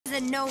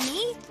to know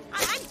me.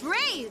 I'm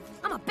brave.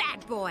 I'm a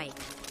bad boy.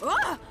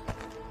 Ugh!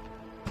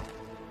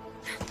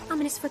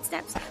 Ominous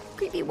footsteps,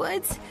 creepy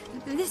woods.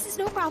 This is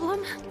no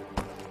problem.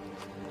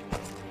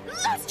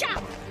 Loose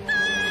chop!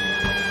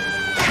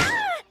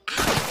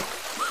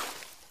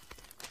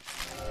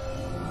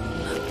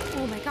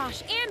 Oh my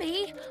gosh,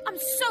 Amity! I'm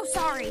so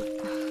sorry.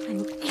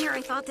 And here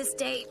I thought this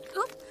day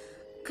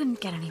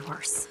couldn't get any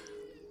worse.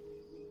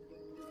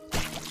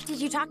 Did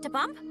you talk to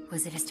Bump?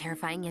 Was it as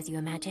terrifying as you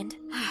imagined?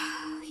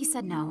 He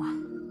said no.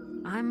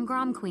 I'm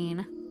Grom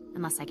Queen.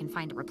 Unless I can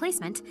find a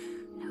replacement,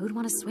 who'd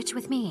want to switch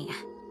with me?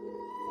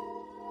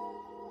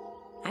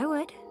 I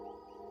would.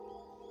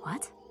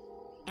 What?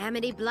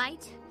 Amity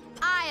Blight,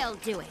 I'll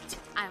do it.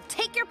 I'll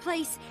take your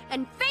place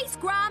and face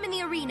Grom in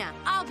the arena.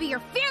 I'll be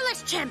your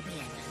fearless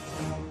champion.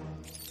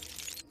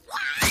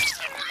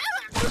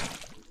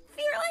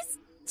 Fearless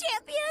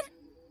champion?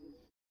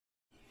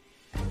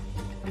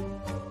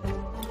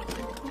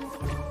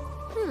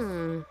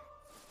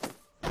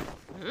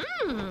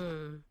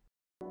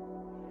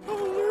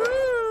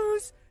 Oh,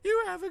 Luz,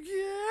 you have a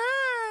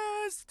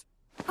guest.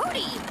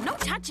 Hootie, no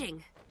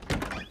touching.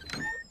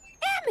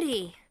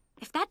 Amity!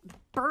 If that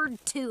bird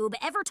tube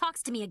ever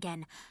talks to me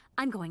again,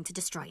 I'm going to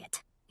destroy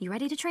it. You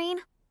ready to train?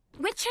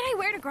 Which should I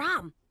wear to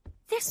Grom?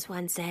 This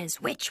one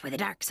says witch with a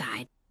dark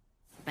side.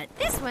 But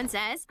this one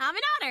says I'm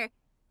an otter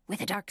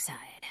with a dark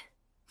side.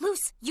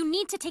 Luce, you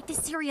need to take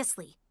this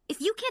seriously. If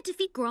you can't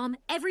defeat Grom,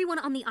 everyone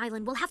on the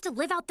island will have to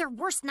live out their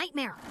worst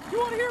nightmare. You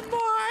want to hear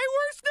my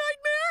worst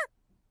nightmare?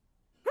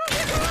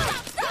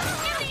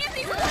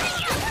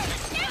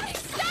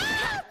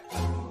 Stop!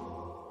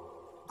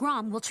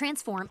 Grom will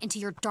transform into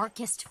your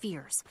darkest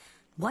fears.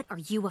 What are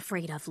you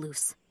afraid of,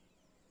 Luce?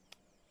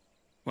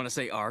 Want to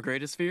say our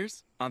greatest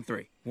fears? On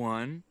 3.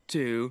 1,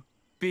 2,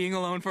 being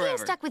alone forever.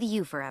 Being stuck with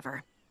you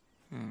forever.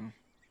 In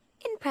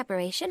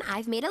preparation,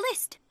 I've made a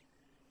list.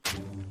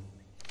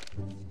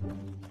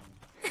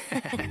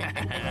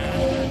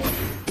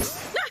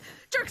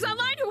 Jerks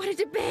online who want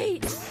to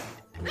debate.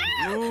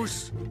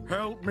 Luz,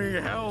 help me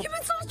help.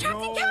 Human souls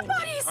trapped in cat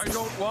bodies. I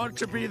don't want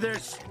to be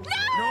this.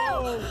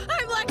 No!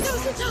 I'm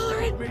lactose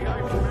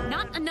intolerant.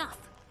 Not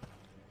enough.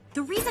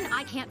 The reason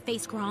I can't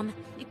face Grom,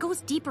 it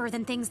goes deeper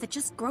than things that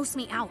just gross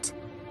me out.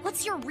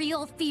 What's your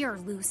real fear,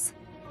 Luce?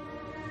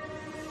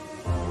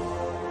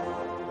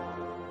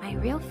 My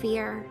real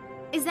fear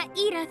is that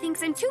Ida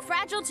thinks I'm too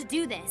fragile to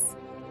do this.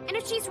 And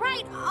if she's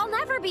right, I'll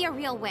never be a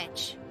real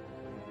witch.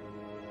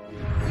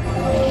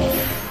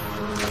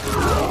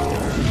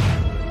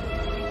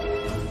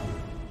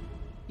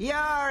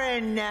 You're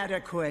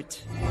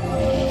inadequate.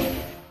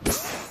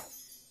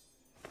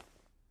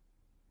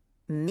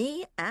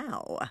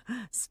 Meow.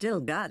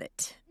 Still got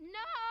it.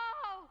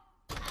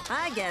 No!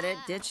 I get it.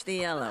 Ditch the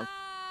yellow.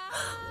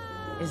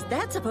 Is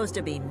that supposed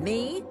to be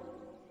me?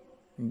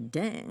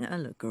 Dang, I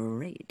look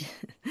great.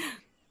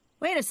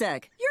 Wait a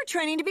sec. You're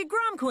training to be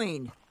Grom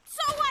Queen.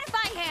 So what if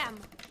I am?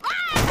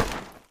 Ah!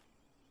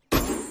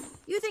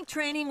 You think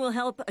training will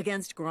help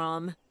against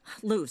Grom?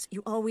 Luz,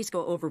 you always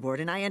go overboard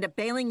and I end up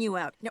bailing you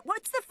out. Now,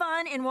 what's the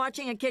fun in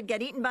watching a kid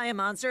get eaten by a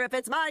monster if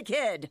it's my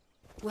kid?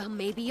 Well,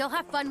 maybe you'll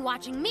have fun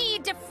watching me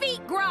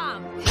defeat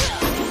Grom.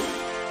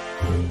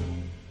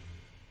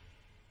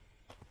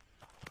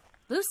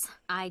 Luce,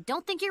 I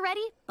don't think you're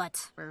ready,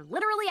 but we're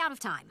literally out of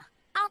time.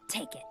 I'll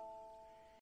take it.